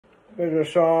There's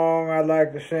a song I'd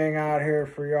like to sing out here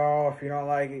for y'all. If you don't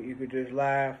like it, you could just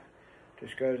laugh.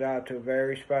 This goes out to a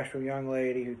very special young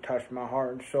lady who touched my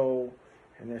heart and soul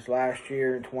in this last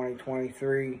year in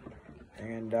 2023.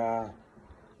 And,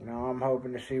 I'm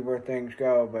hoping to see where things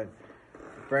go. But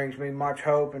it brings me much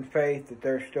hope and faith that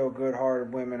there's still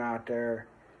good-hearted women out there.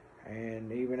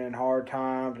 And even in hard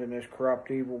times in this corrupt,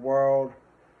 evil world,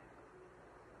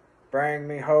 bring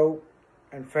me hope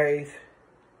and faith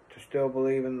to still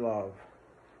believe in love.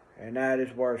 And that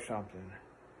is worth something.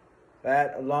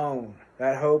 That alone,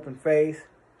 that hope and faith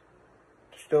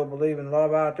to still believe in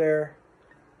love out there,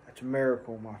 that's a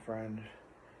miracle, my friends.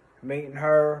 Meeting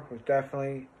her was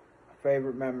definitely a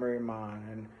favorite memory of mine.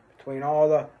 And between all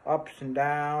the ups and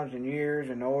downs and years,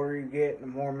 and the older you get, the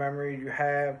more memories you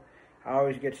have, I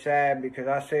always get sad because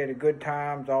I say the good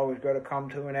times always got to come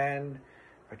to an end,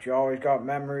 but you always got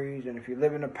memories. And if you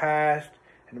live in the past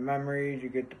and the memories, you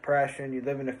get depression. You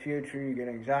live in the future, you get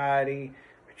anxiety.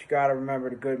 But you got to remember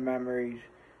the good memories.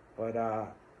 But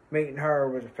meeting her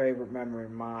was a favorite memory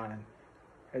of mine.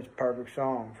 It's a perfect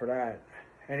song for that.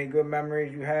 Any good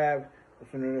memories you have,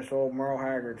 listen to this old Merle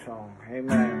Haggard song.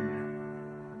 Amen.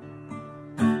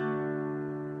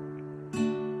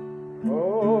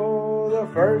 Oh, the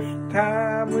first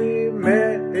time we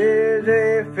met is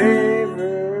a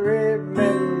favorite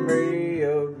memory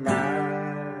of mine.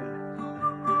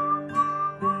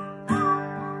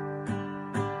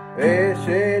 They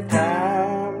say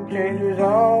time changes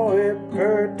all it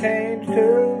pertains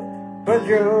to, but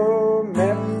your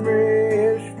memory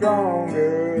is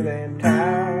stronger than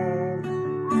time.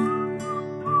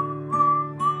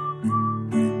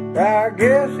 I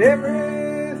guess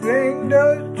everything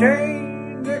does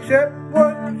change except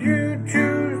what you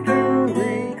choose to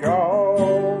recall.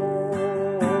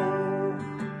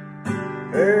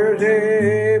 There's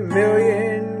a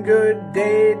million good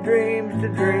daydreams to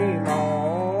dream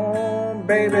on,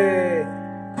 baby,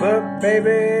 but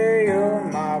baby, you're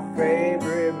my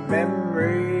favorite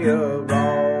memory of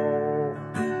all.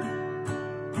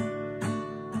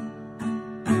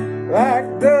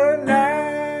 Like the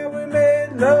night we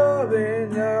made love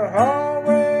in the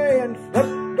hallway and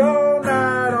slept all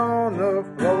night on the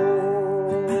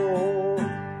floor.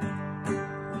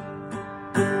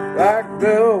 Like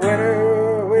the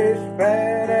winter we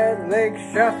spent at Lake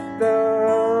Shasta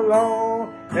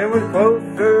alone, it was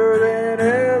closer than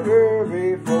ever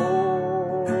before.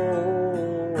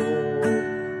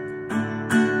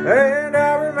 And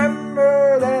I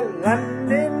remember that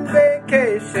London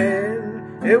vacation,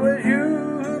 it was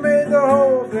you who made the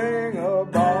whole thing a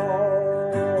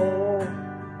ball.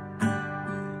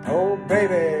 Oh baby,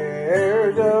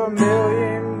 there's a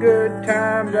million good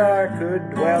times I could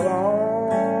dwell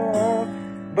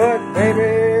on, but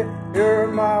baby, you're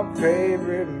my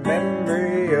favorite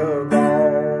memory of all.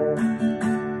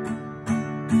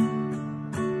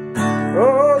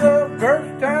 Oh, the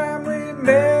first time we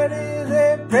met is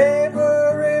a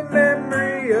favorite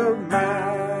memory of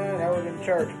mine. That was in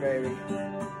church, baby.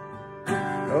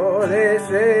 Oh, they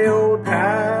say old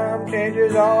time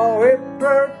changes all it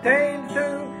pertains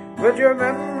to, but your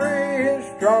memory is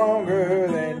stronger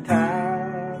than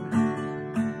time.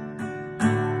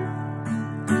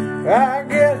 I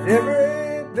guess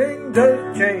everything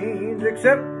does change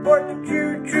except what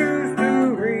you choose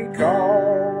to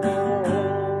recall.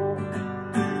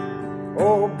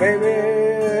 Oh baby,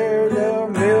 there's a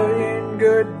million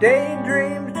good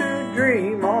daydreams to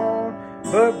dream on,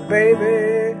 but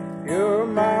baby, you're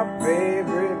my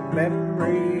favorite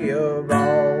memory of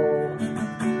all.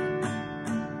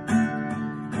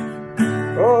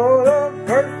 Oh, the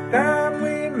first time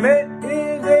we met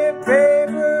is a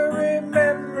favorite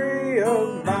memory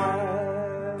of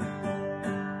mine.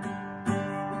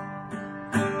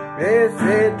 They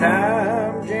say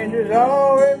time changes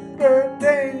all it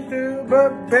pertains to,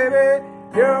 but baby,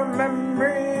 your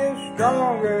memory is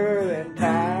stronger than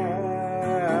time.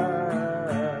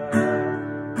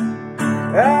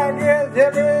 I guess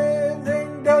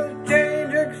everything does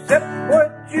change except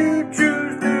what you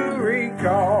choose to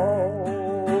recall.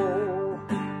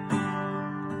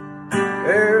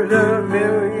 There's a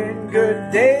million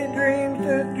good daydreams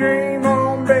to dream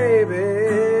on, baby.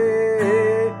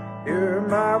 You're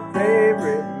my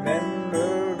favorite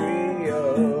memory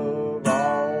of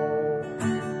all.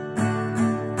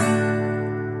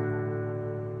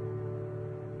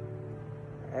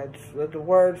 Let the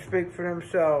words speak for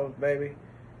themselves, baby.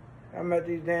 I met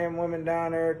these damn women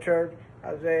down there at church.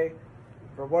 I say,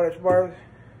 for what it's worth,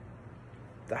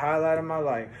 the highlight of my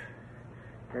life.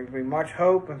 Brings me much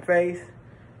hope and faith.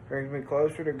 Brings me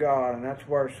closer to God, and that's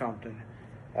worth something.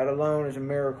 That alone is a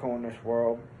miracle in this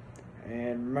world.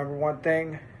 And remember one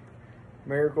thing,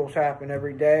 Miracles happen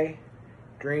every day.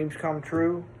 Dreams come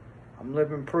true. I'm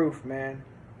living proof, man.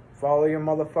 Follow your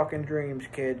motherfucking dreams,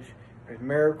 kids. Because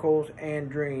miracles and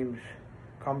dreams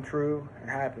come true and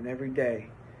happen every day.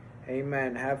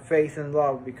 Amen. Have faith and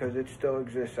love because it still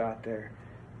exists out there.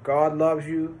 God loves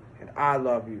you and I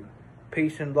love you.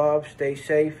 Peace and love. Stay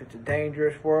safe. It's a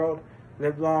dangerous world.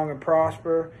 Live long and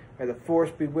prosper. May the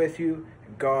force be with you.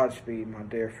 And Godspeed, my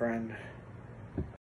dear friends.